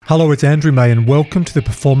Hello, it's Andrew May and welcome to the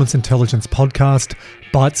Performance Intelligence Podcast,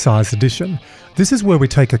 Bite-Sized Edition. This is where we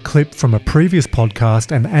take a clip from a previous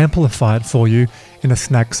podcast and amplify it for you in a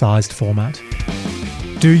snack-sized format.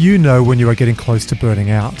 Do you know when you are getting close to burning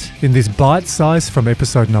out? In this bite-size from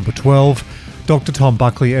episode number 12, Dr. Tom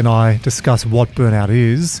Buckley and I discuss what burnout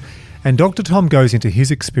is, and Dr. Tom goes into his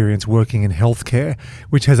experience working in healthcare,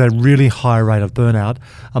 which has a really high rate of burnout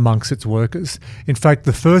amongst its workers. In fact,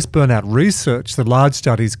 the first burnout research, the large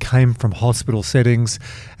studies, came from hospital settings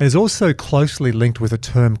and is also closely linked with a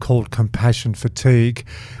term called compassion fatigue,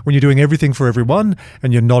 when you're doing everything for everyone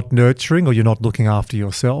and you're not nurturing or you're not looking after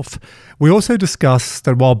yourself. We also discuss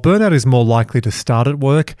that while burnout is more likely to start at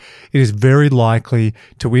work, it is very likely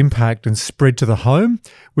to impact and spread to the home,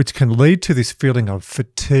 which can lead to this feeling of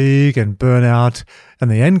fatigue and burnout, and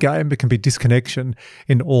the end game, it can be disconnection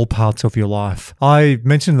in all parts of your life. I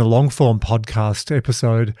mentioned in the long-form podcast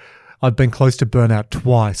episode, I've been close to burnout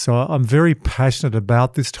twice, so I'm very passionate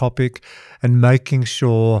about this topic and making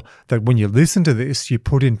sure that when you listen to this, you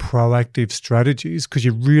put in proactive strategies because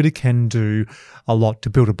you really can do a lot to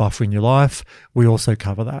build a buffer in your life. We also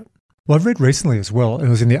cover that. Well, I've read recently as well, it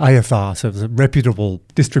was in the AFR, so it was a reputable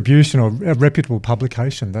distribution or a reputable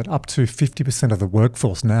publication, that up to 50% of the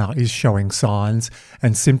workforce now is showing signs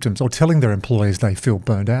and symptoms or telling their employees they feel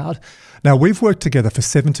burned out. Now, we've worked together for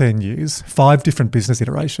 17 years, 5 different business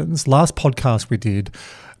iterations. Last podcast we did,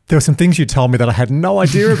 there were some things you told me that I had no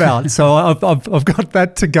idea about. So I've got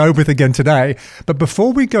that to go with again today. But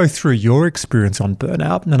before we go through your experience on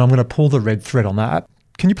burnout, and I'm going to pull the red thread on that,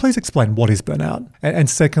 can you please explain what is burnout? And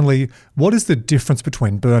secondly, what is the difference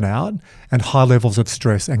between burnout and high levels of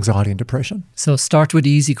stress, anxiety and depression? So start with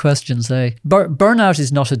easy questions. Burnout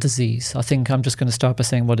is not a disease. I think I'm just going to start by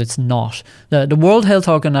saying what it's not. The World Health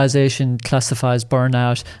Organization classifies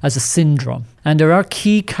burnout as a syndrome. And there are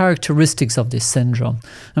key characteristics of this syndrome.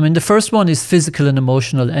 I mean, the first one is physical and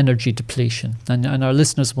emotional energy depletion. And our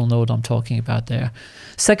listeners will know what I'm talking about there.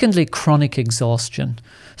 Secondly, chronic exhaustion.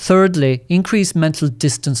 Thirdly, increased mental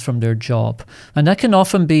distance from their job. And that can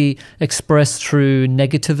often be expressed through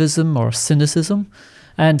negativism or cynicism.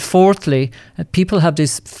 And fourthly, people have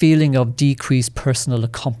this feeling of decreased personal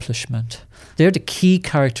accomplishment. They're the key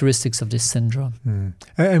characteristics of this syndrome.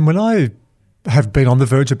 And when I have been on the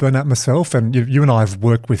verge of burnout myself, and you and I have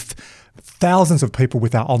worked with thousands of people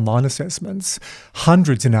with our online assessments,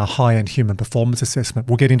 hundreds in our high-end human performance assessment.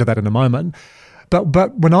 We'll get into that in a moment.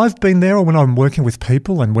 But when I've been there or when I'm working with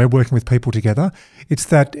people and we're working with people together, it's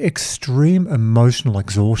that extreme emotional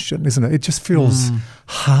exhaustion, isn't it? It just feels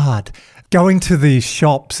hard. Going to the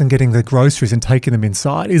shops and getting the groceries and taking them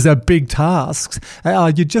inside is a big task.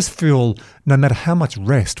 You just feel, no matter how much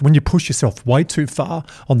rest, when you push yourself way too far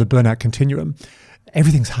on the burnout continuum,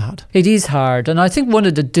 everything's hard. It is hard. And I think one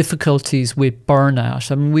of the difficulties with burnout,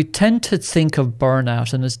 I mean, we tend to think of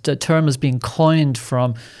burnout, and the term is being coined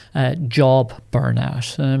from job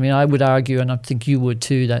burnout. And I mean, I would argue, and I think you would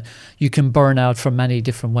too, that you can burn out from many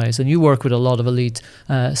different ways. And you work with a lot of elite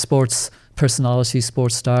sports personalities,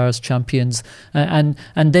 sports stars, champions, and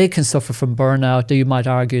they can suffer from burnout. You might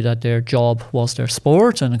argue that their job was their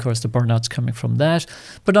sport, and of course the burnout's coming from that.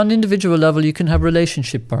 But on individual level, you can have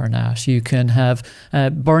relationship burnout. You can have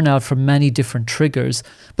burnout from many different triggers.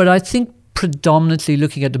 But I think predominantly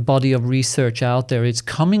looking at the body of research out there, it's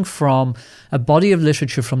coming from a body of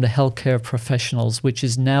literature from the healthcare professionals, which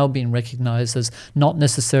is now being recognized as not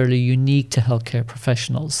necessarily unique to healthcare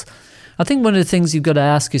professionals. I think one of the things you've got to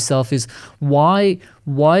ask yourself is why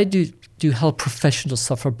do health professionals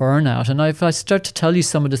suffer burnout? And if I start to tell you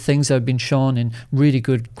some of the things that have been shown in really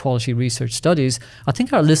good quality research studies, I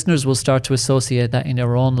think our listeners will start to associate that in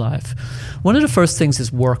their own life. One of the first things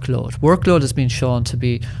is workload. Workload has been shown to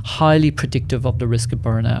be highly predictive of the risk of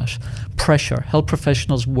burnout. Pressure. Health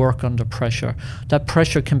professionals work under pressure. That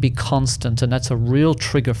pressure can be constant, and that's a real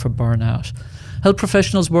trigger for burnout. Health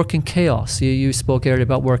professionals work in chaos. You spoke earlier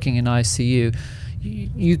about working in ICU.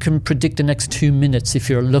 You can predict the next 2 minutes if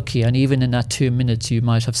you're lucky, and even in that 2 minutes you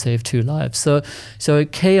might have saved 2 lives. So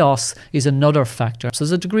chaos is another factor. So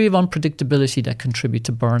there's a degree of unpredictability that contribute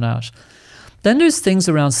to burnout. Then there's things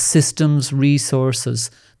around systems, resources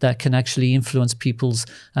that can actually influence people's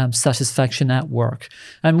satisfaction at work.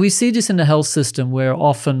 And we see this in the health system where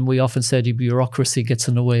we often say the bureaucracy gets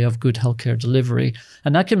in the way of good healthcare delivery.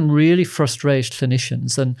 And that can really frustrate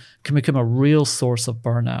clinicians and can become a real source of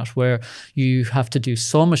burnout, where you have to do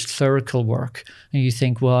so much clerical work and you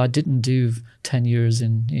think, well, I didn't do 10 years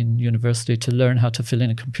in university to learn how to fill in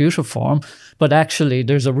a computer form, but actually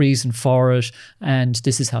there's a reason for it, and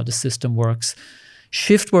this is how the system works.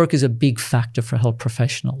 Shift work is a big factor for health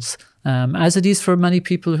professionals. as it is for many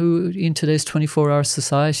people who in today's 24-hour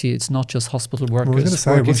society. It's not just hospital workers. Well, I was going to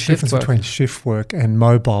say, what's the difference between shift work and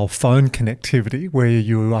mobile phone connectivity, where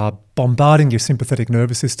you are bombarding your sympathetic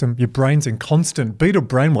nervous system, your brain's in constant beta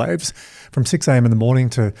brainwaves from 6 a.m. in the morning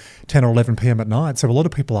to 10 or 11 p.m. at night. So a lot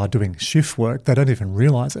of people are doing shift work. They don't even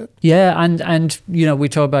realise it. Yeah, and we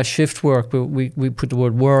talk about shift work, but we put the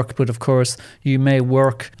word work, but of course you may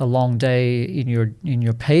work a long day in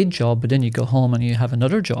your paid job, but then you go home and you have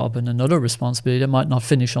another job and another responsibility that might not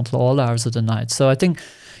finish until all hours of the night. So I think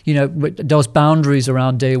those boundaries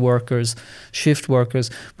around day workers, shift workers,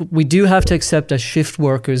 we do have to accept that shift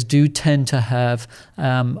workers do tend to have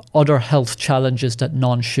other health challenges that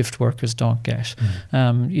non-shift workers don't get.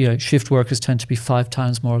 Shift workers tend to be 5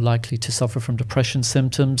 times more likely to suffer from depression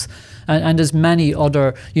symptoms, and there's many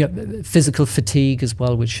other, physical fatigue as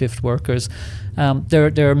well with shift workers.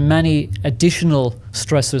 There are many additional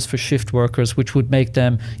stressors for shift workers which would make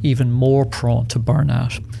them even more prone to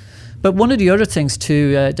burnout. But one of the other things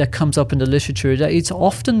too that comes up in the literature, that it's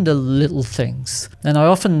often the little things. And I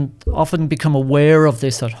often become aware of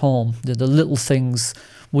this at home, the little things.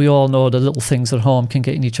 We all know the little things at home can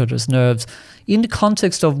get in each other's nerves. In the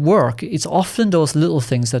context of work, it's often those little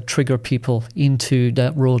things that trigger people into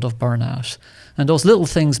that road of burnout. And those little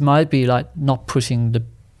things might be like not filling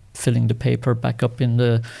the paper back up in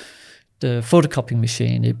the photocopying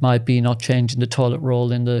machine. It might be not changing the toilet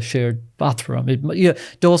roll in the shared bathroom.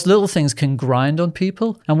 Those little things can grind on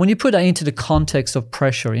people. And when you put that into the context of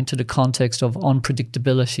pressure, into the context of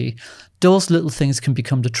unpredictability, those little things can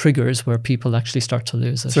become the triggers where people actually start to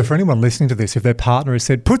lose it. So for anyone listening to this, if their partner has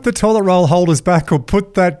said, put the toilet roll holders back or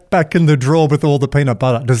put that back in the drawer with all the peanut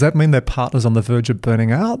butter, does that mean their partner's on the verge of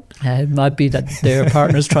burning out? It might be that their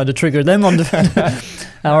partner's trying to trigger them on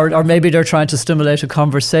or maybe they're trying to stimulate a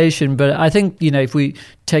conversation. But I think, if we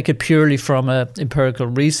take it purely from an empirical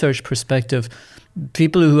research perspective,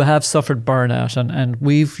 people who have suffered burnout, and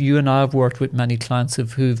you and I have worked with many clients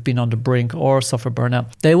who've been on the brink or suffer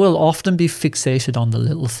burnout, they will often be fixated on the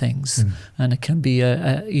little things. And it can be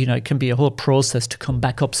a whole process to come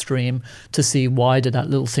back upstream to see why did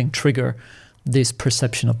that little thing trigger this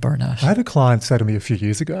perception of burnout. I had a client say to me a few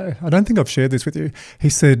years ago, I don't think I've shared this with you, he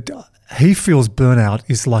said he feels burnout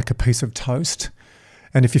is like a piece of toast.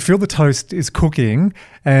 And if you feel the toast is cooking,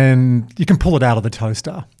 and you can pull it out of the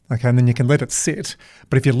toaster, okay, and then you can let it sit.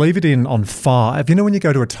 But if you leave it in on 5, when you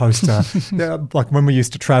go to a toaster, like when we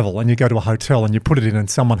used to travel and you go to a hotel and you put it in and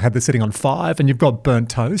someone had this sitting on 5 and you've got burnt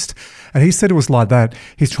toast. And he said it was like that.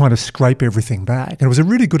 He's trying to scrape everything back. And it was a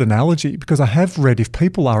really good analogy, because I have read if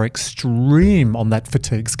people are extreme on that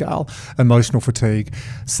fatigue scale, emotional fatigue,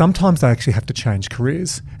 sometimes they actually have to change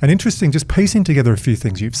careers. And interesting, just piecing together a few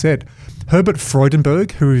things you've said. Herbert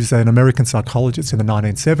Freudenberg, who is an American psychologist in the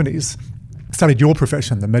 1970s, studied your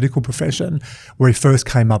profession, the medical profession, where he first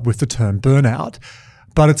came up with the term burnout.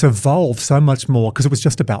 But it's evolved so much more because it was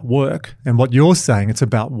just about work. And what you're saying, it's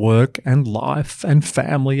about work and life and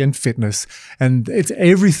family and fitness. And it's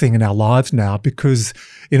everything in our lives now, because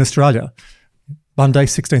in Australia, Monday,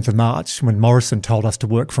 16th of March, when Morrison told us to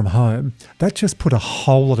work from home, that just put a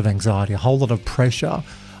whole lot of anxiety, a whole lot of pressure,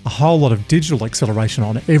 a whole lot of digital acceleration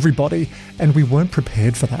on everybody, and we weren't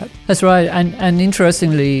prepared for that. That's right. And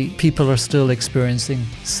interestingly, people are still experiencing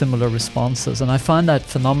similar responses. And I find that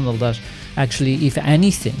phenomenal that actually, if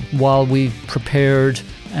anything, while we've prepared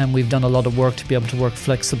and we've done a lot of work to be able to work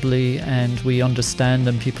flexibly, and we understand,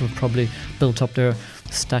 and people have probably built up their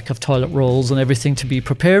stack of toilet rolls and everything to be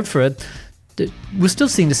prepared for it, we're still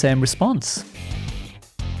seeing the same response.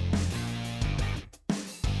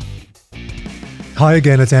 Hi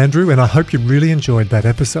again, it's Andrew, and I hope you really enjoyed that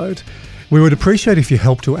episode. We would appreciate if you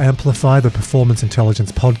help to amplify the Performance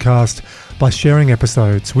Intelligence podcast by sharing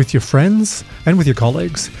episodes with your friends and with your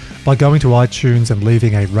colleagues, by going to iTunes and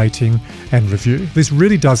leaving a rating and review. This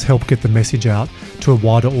really does help get the message out to a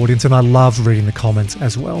wider audience, and I love reading the comments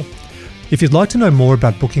as well. If you'd like to know more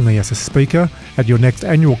about booking me as a speaker at your next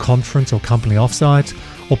annual conference or company offsite,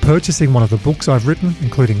 or purchasing one of the books I've written,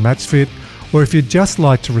 including MatchFit, or if you'd just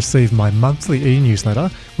like to receive my monthly e-newsletter,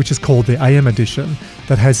 which is called the AM Edition,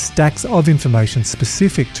 that has stacks of information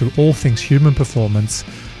specific to all things human performance,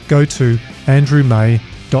 go to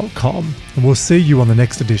andrewmay.com, and we'll see you on the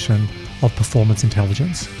next edition of Performance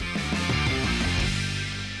Intelligence.